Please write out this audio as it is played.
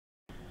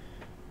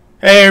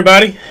Hey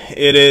everybody,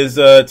 it is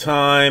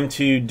time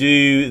to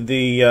do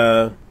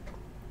the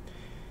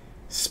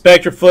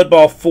Spectra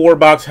Football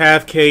 4-box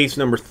half case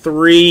number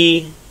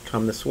 3.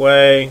 Come this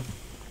way.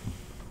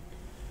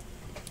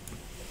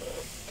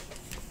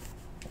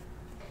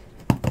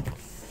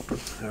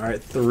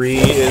 Alright, 3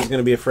 is going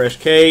to be a fresh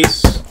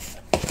case.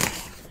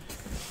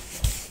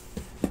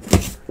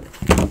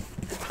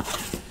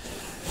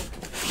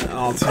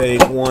 I'll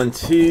take 1,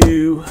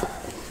 2.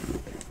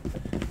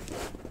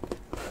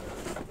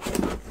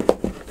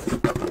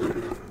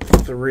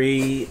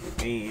 3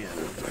 and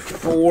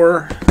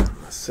 4.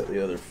 Let's set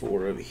the other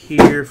 4 over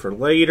here for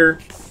later.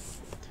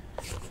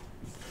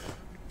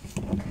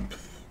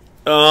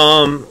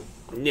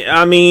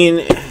 I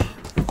mean,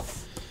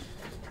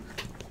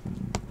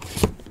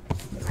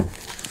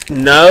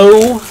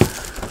 no,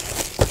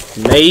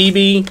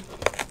 maybe.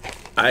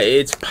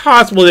 It's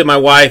possible that my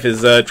wife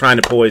is trying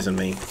to poison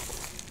me.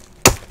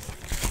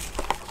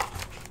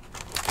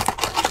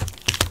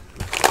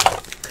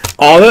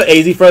 Although,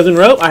 AZ Frozen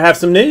Rope, I have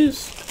some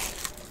news.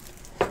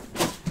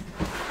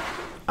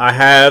 I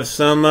have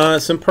some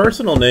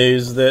personal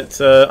news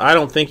that I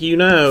don't think you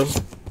know.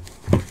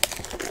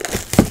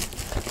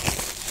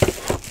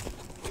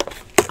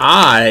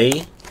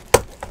 I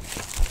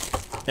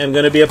am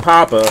going to be a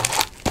papa.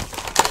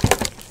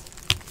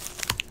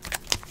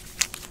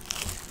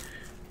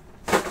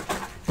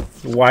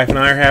 The wife and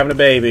I are having a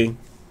baby.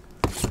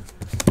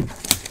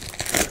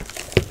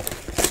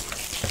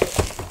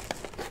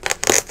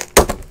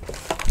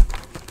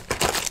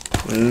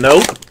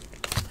 Nope.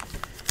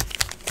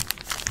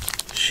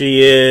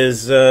 She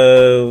is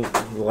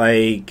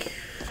like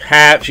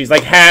she's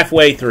like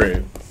halfway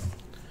through.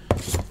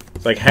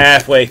 It's like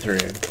halfway through.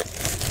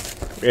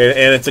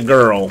 And it's a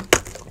girl.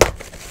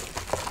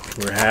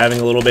 We're having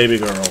a little baby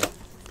girl.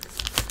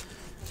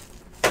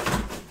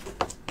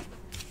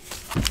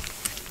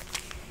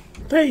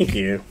 Thank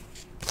you.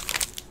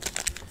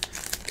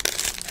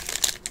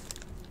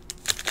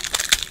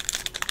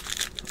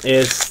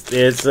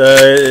 It's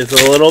a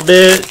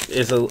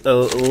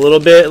little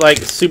bit like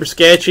super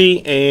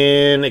sketchy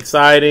and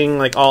exciting,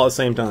 like all at the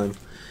same time.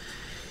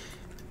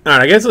 All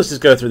right, I guess let's just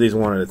go through these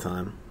one at a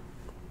time.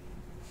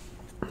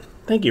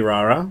 Thank you,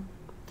 Rara.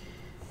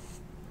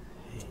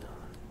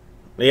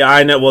 Yeah,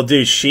 I know. Well,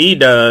 dude, she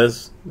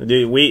does.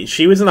 Dude,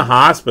 she was in the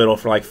hospital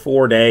for like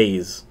 4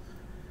 days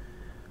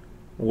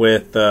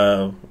with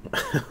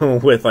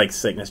with like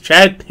sickness.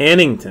 Chad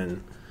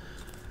Pennington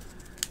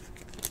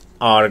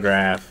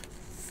autograph.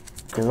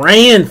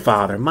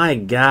 Grandfather, my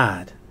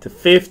God, to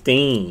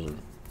 15.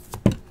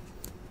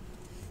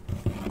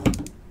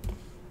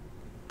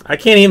 I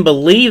can't even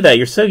believe that.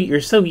 You're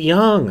so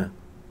young.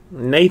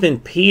 Nathan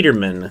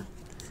Peterman.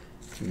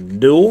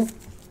 Dual.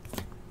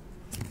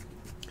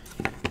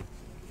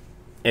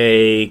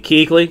 A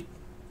Keekly.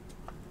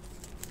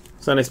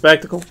 Sunday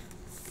Spectacle.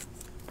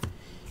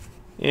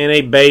 And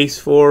a base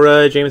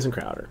for Jamison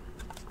Crowder.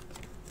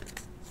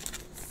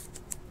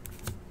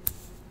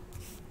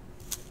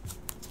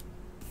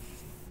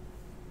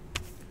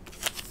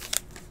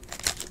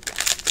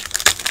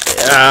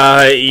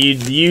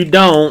 You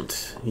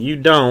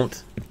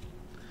don't.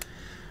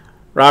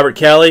 Robert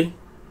Kelly,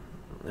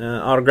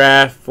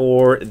 autograph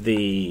for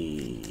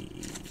the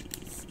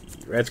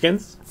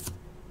Redskins.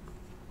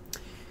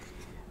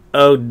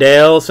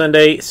 Odell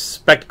Sunday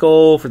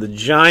Spectacle for the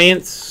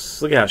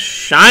Giants. Look at how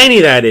shiny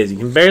that is. You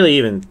can barely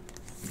even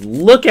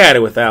look at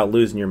it without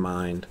losing your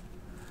mind.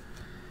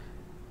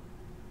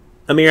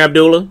 Amir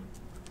Abdullah,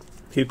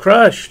 who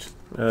crushed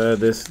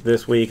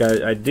this week,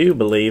 I do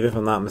believe, if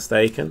I'm not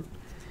mistaken.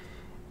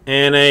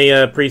 And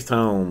a Priest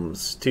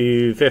Holmes,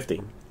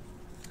 250.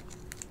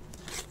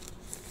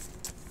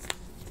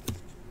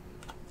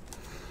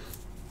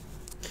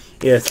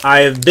 Yes, I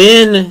have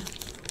been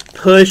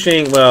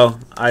pushing, well,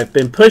 I've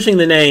been pushing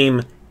the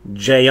name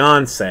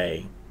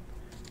Jayonce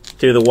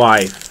to the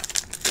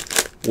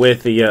wife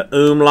with the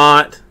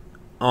umlaut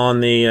on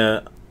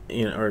the,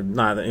 or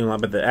not the umlaut,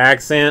 but the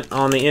accent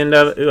on the end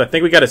of it. Ooh, I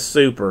think we got a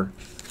super.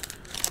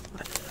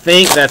 I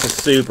think that's a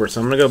super,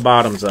 so I'm going to go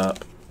bottoms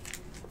up.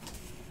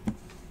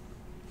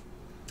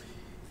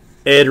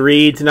 Ed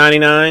Reed to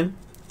 99.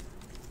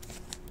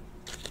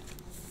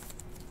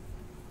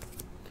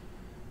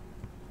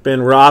 Ben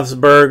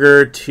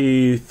Roethlisberger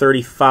to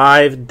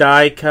 35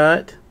 die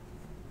cut.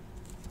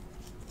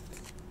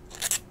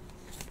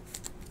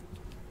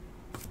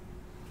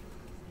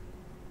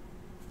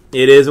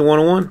 It is a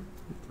 1-1.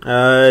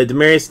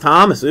 Demaryius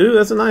Thomas. Ooh,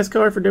 that's a nice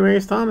card for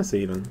Demaryius Thomas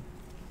even.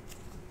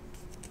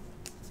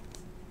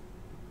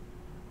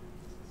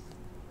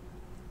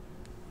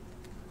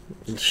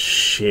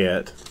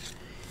 Shit.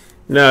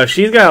 No,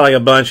 she's got like a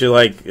bunch of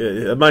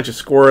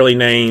squirrely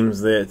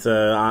names that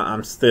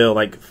I'm still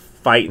like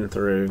fighting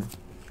through.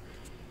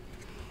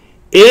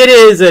 It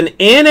is an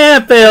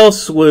NFL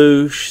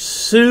swoosh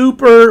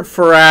super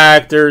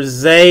fractor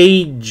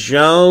Zay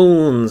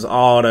Jones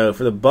auto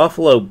for the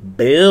Buffalo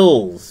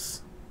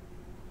Bills.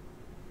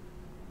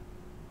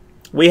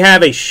 We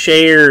have a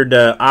shared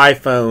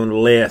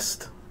iPhone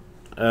list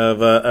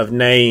of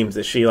names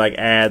that she like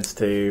adds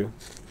to.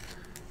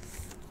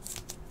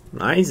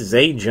 Nice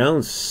Zay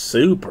Jones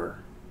Super.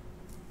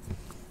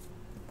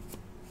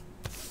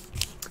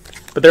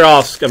 But they're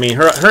all, I mean,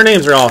 her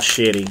names are all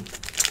shitty,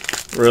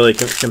 really,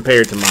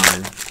 compared to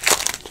mine.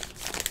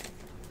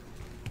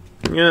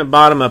 Yeah,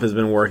 bottom up has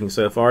been working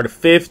so far. To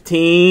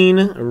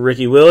 15,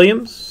 Ricky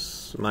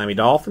Williams, Miami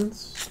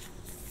Dolphins.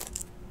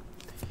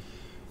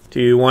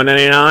 To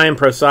 199,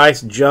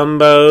 Precise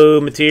Jumbo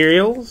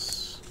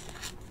Materials.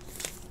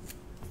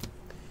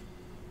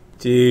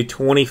 To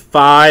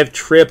 25,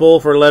 triple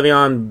for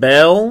Le'Veon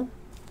Bell.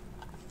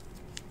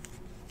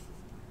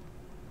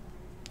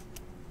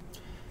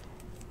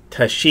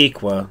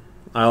 Tashikwa.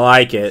 I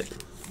like it.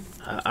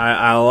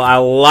 I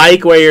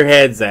like where your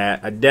head's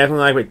at. I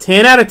definitely like it.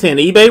 10 out of 10.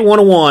 eBay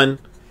 101.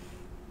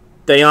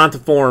 Deonta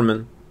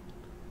Foreman.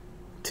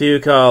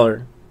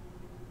 2-color.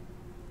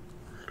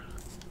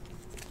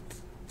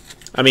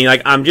 I mean,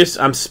 like,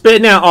 I'm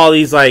spitting out all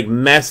these, like,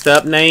 messed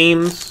up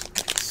names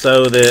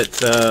so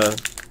that,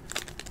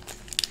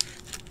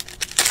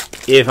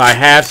 if I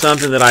have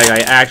something that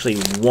I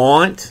actually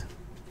want,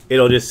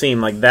 it'll just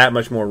seem like that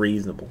much more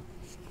reasonable.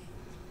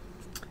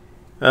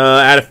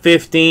 Out of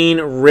 15,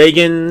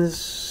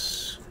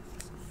 Riggins.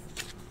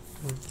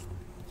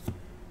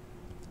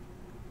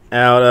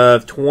 Out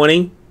of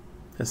 20,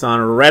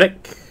 Hassan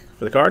Reddick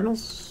for the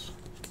Cardinals.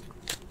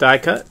 Die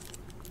cut.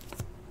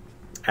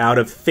 Out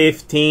of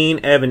 15,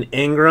 Evan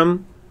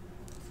Ingram.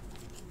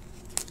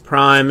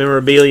 Prime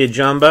Memorabilia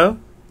Jumbo.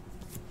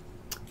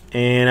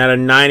 And out of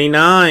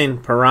 99,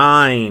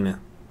 Perrine.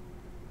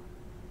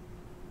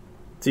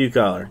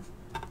 2-color.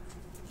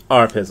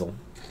 R-Pizzle.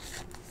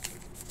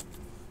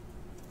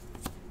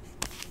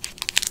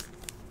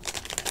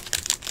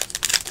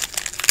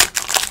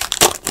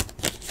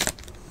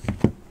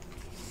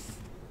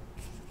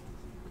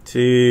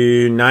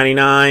 To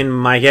 99,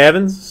 Mike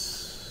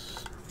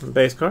Evans.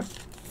 Base card.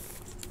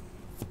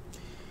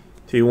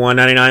 To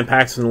 199,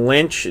 Paxton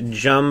Lynch.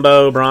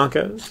 Jumbo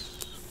Broncos.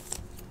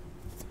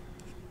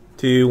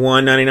 To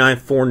 199,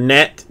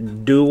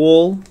 Fournette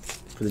Dual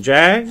for the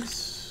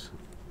Jags.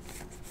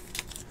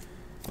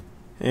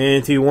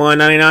 And to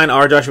 199,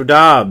 R. Joshua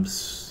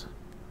Dobbs.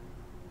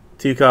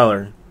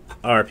 2-color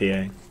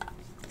RPA.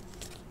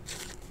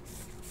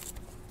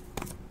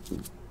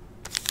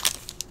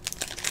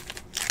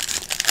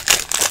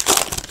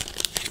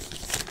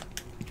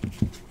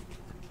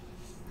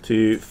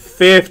 To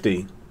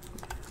 50,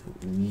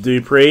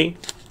 Dupree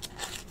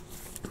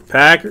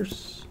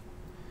Packers.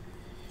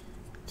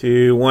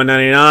 To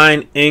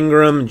 199,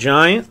 Ingram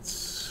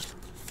Giants.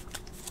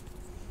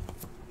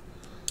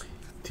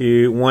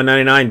 To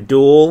 199,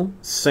 Dual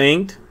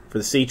Synced for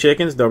the Sea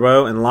Chickens,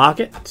 Darboh and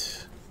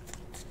Lockett.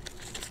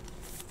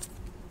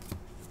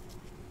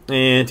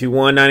 And to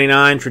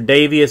 199,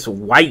 Tre'Davious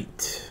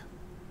White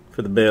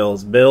for the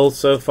Bills. Bills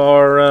so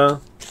far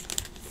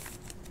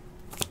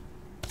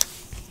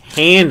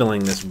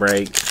handling this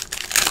break.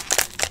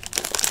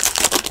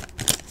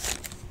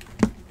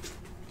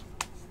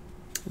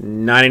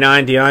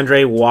 $99,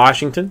 DeAndre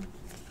Washington,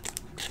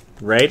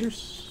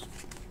 Raiders.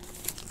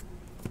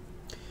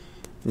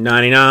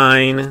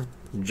 $99,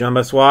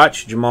 Jumbo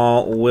Swatch,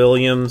 Jamal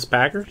Williams,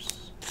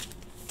 Packers.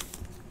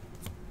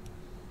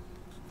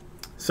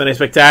 Sunday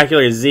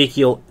Spectacular,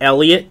 Ezekiel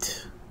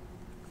Elliott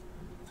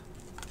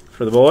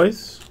for the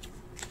boys.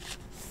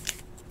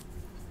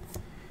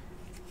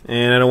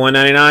 And at a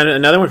 $199,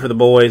 another one for the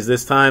boys.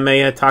 This time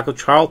a Taco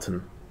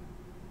Charlton.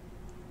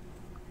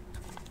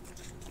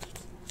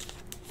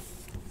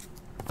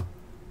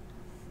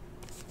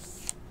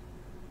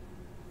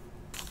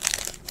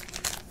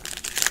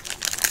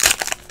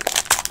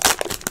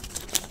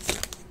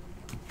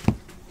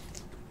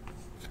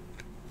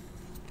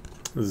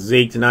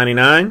 Zeke to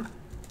 99.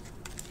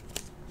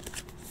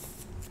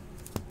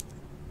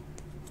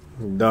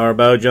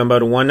 Darboh Jumbo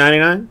to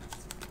 199.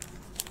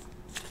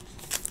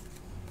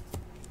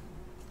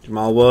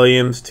 Jamal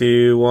Williams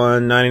to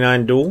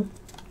 199 dual.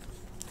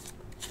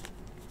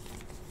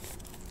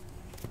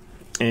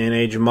 And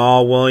a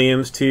Jamal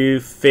Williams to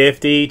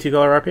 50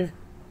 2-color RPA.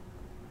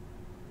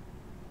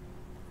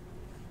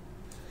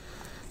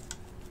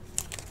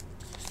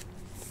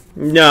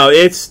 No,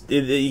 it's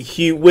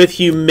with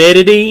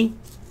humidity.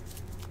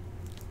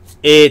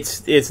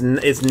 It's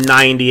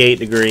 98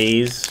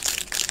 degrees.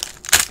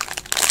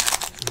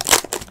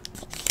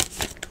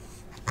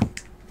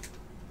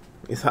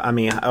 I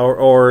mean,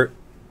 or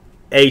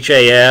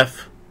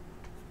HAF.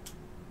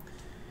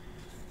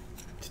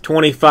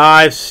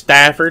 25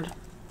 Stafford.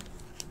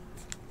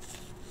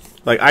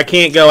 Like, I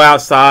can't go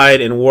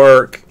outside and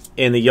work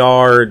in the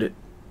yard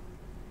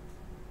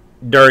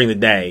during the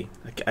day.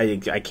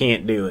 I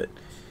can't do it.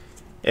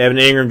 Evan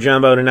Ingram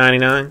Jumbo to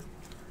 99.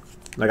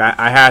 Like,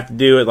 I have to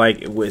do it,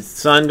 like, with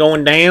sun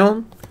going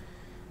down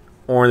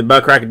or in the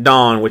butt crack of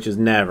dawn, which is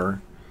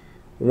never.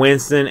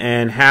 Winston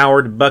and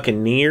Howard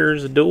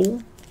Buccaneers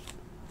duel.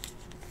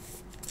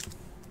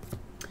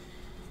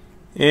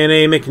 And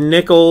a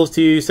McNichols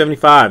to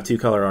 75,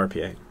 2-color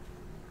RPA.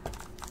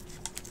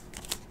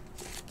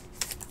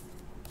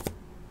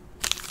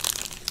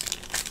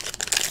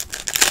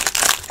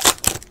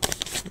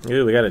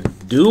 Ooh, we got a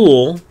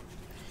duel.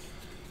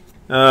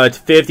 It's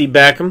 50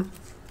 Beckham.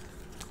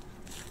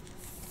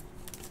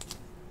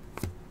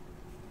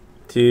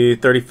 To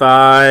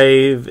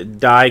 35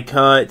 die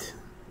cut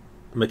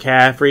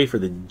McCaffrey for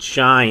the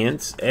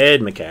Giants.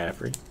 Ed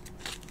McCaffrey.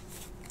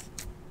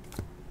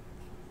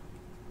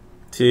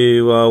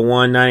 To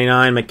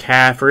 199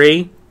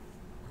 McCaffrey.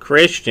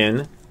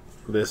 Christian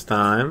this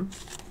time.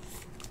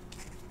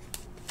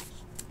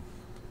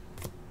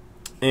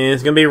 And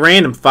it's going to be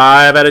random.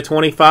 5 out of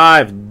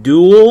 25.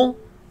 Dual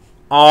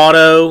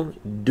auto,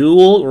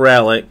 dual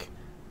relic.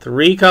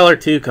 3-color,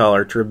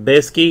 2-color.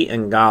 Trubisky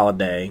and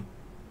Galladay.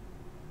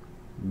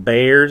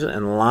 Bears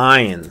and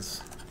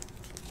Lions.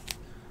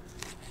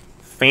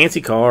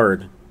 Fancy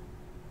card.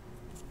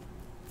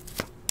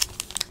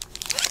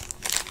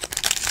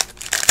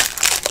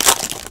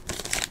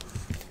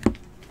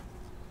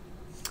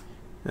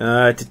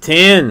 To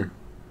 10.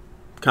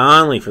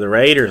 Conley for the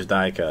Raiders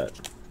die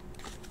cut.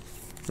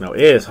 No,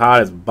 it is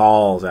hot as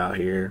balls out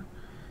here.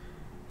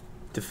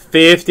 To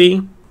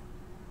 50.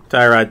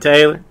 Tyrod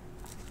Taylor.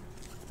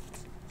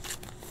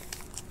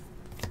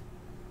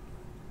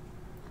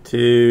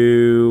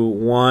 To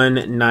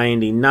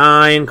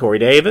 199, Corey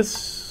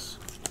Davis.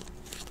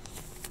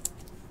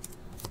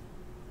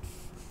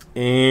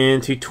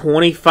 And to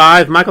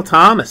 25, Michael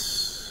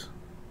Thomas.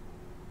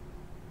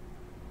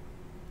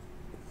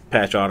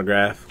 Patch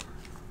autograph.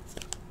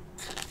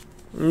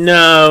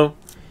 No.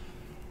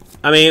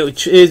 I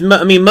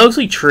mean,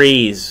 mostly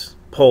trees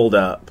pulled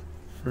up.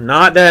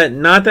 Not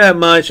that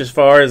much as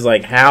far as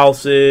like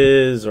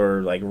houses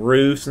or like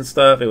roofs and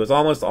stuff. It was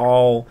almost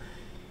all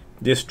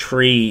just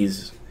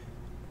trees.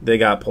 They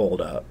got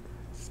pulled up.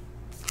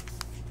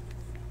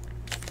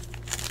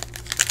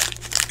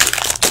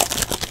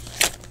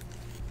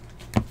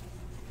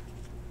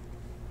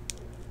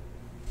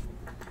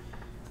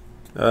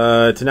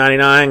 To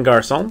 99,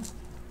 Garcon.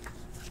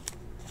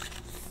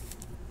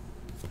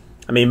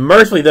 I mean,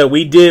 mercifully though,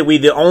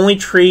 the only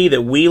tree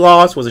that we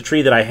lost was a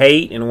tree that I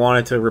hate and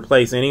wanted to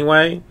replace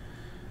anyway.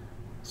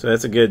 So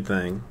that's a good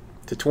thing.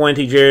 To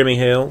 20, Jeremy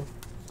Hill.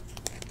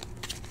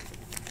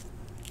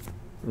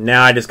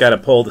 Now I just got to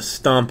pull the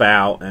stump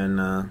out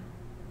and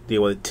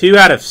deal with it. 2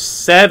 out of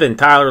 7,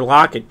 Tyler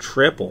Lockett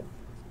triple.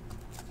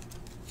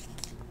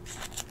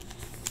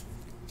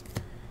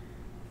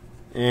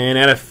 And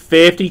out of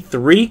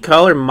 53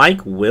 color,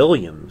 Mike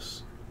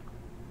Williams.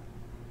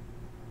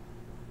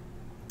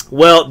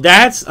 Well,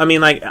 that's one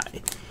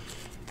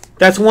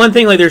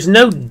thing. Like, there's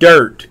no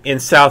dirt in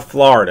South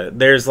Florida.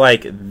 There's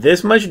like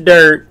this much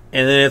dirt,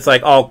 and then it's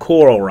like all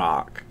coral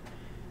rock.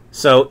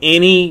 So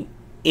any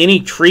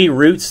tree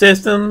root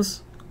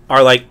systems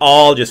are like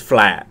all just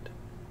flat.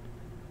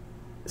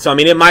 So I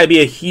mean, it might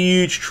be a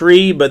huge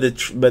tree, but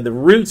the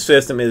root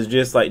system is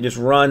just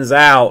runs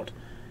out.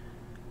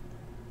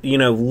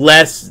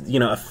 Less,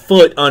 a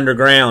foot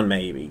underground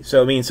maybe.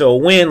 So I mean, so a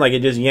wind like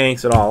it just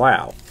yanks it all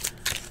out.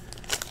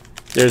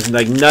 There's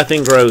like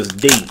nothing grows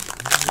deep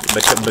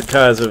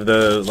because of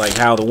the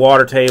how the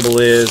water table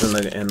is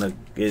and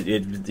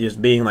it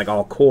just being like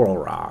all coral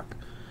rock.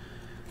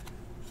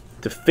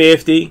 To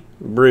 50,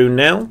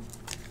 Brunell.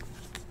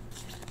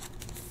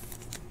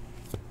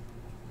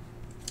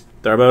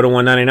 Darbo to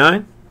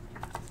 199.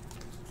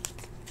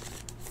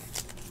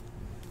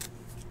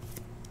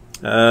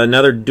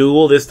 Another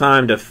duel, this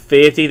time to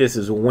 50. This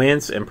is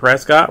Wentz and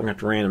Prescott. We're going to have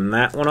to random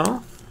that one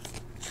off.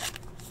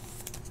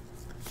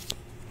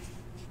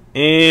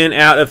 And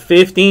out of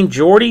 15,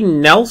 Jordy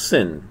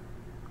Nelson.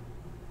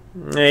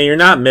 Hey, you're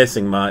not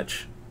missing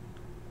much.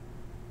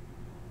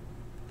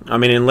 I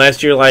mean,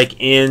 unless you're like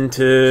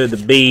into the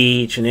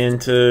beach and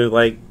into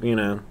a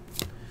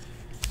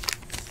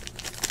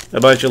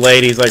bunch of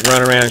ladies like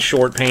running around in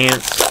short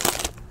pants.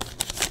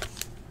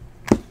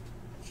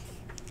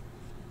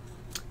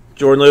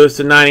 Jordan Lewis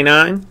to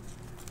 99.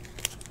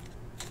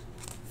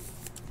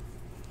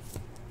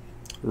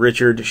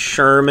 Richard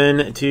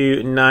Sherman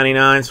to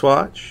 99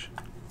 swatch.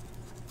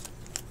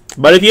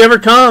 But if you ever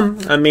come,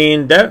 let me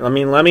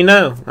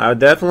know. I would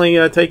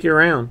definitely take you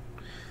around.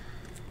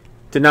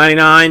 To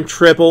 99,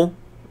 triple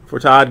for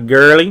Todd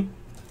Gurley.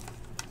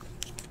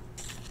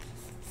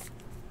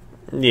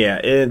 Yeah,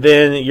 and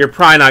then you're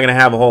probably not going to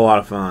have a whole lot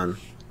of fun.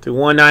 To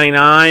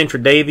 199,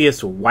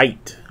 Tre'Davious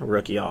White,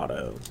 rookie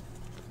auto.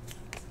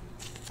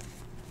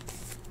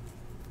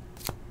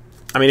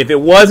 I mean, if it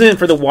wasn't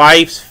for the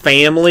wife's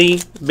family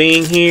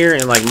being here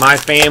and like my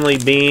family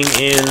being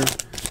in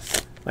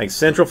like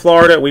Central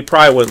Florida, we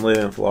probably wouldn't live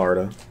in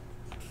Florida.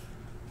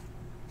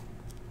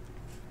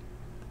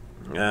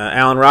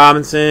 Allen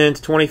Robinson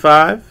to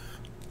 25.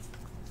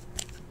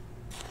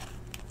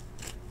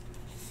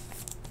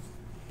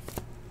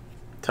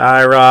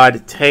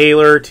 Tyrod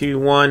Taylor to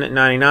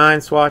 199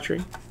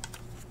 swatchery.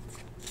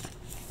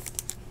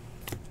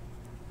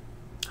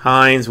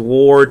 Hines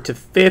Ward to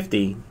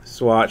 50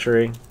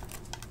 swatchery.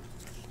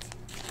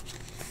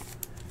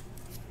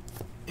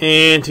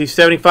 And to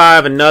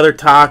 75, another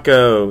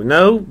Taco.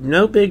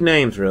 No big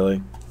names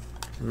really.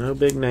 No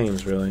big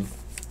names really.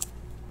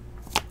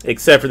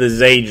 Except for the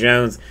Zay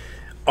Jones.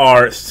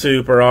 Art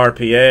Super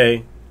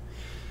RPA.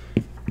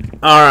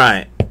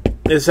 Alright.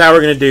 This is how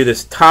we're going to do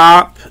this.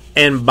 Top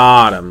and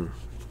bottom.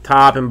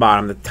 Top and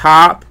bottom. The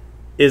top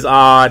is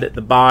odd.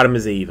 The bottom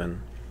is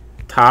even.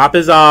 Top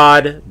is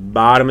odd.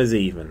 Bottom is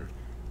even.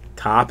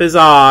 Top is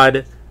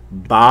odd.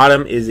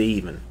 Bottom is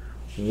even.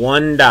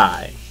 One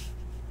die.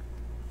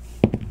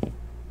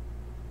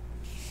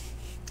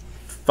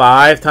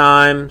 5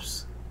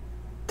 times.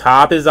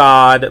 Top is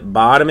odd.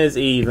 Bottom is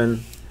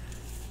even.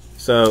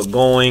 So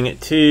going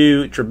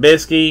to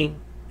Trubisky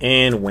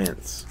and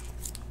Wentz.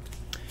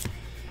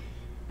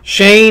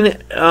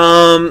 Shane,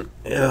 I'll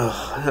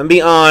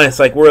be honest,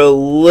 like we're a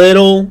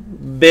little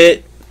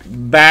bit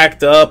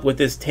backed up with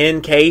this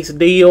 10 case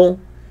deal.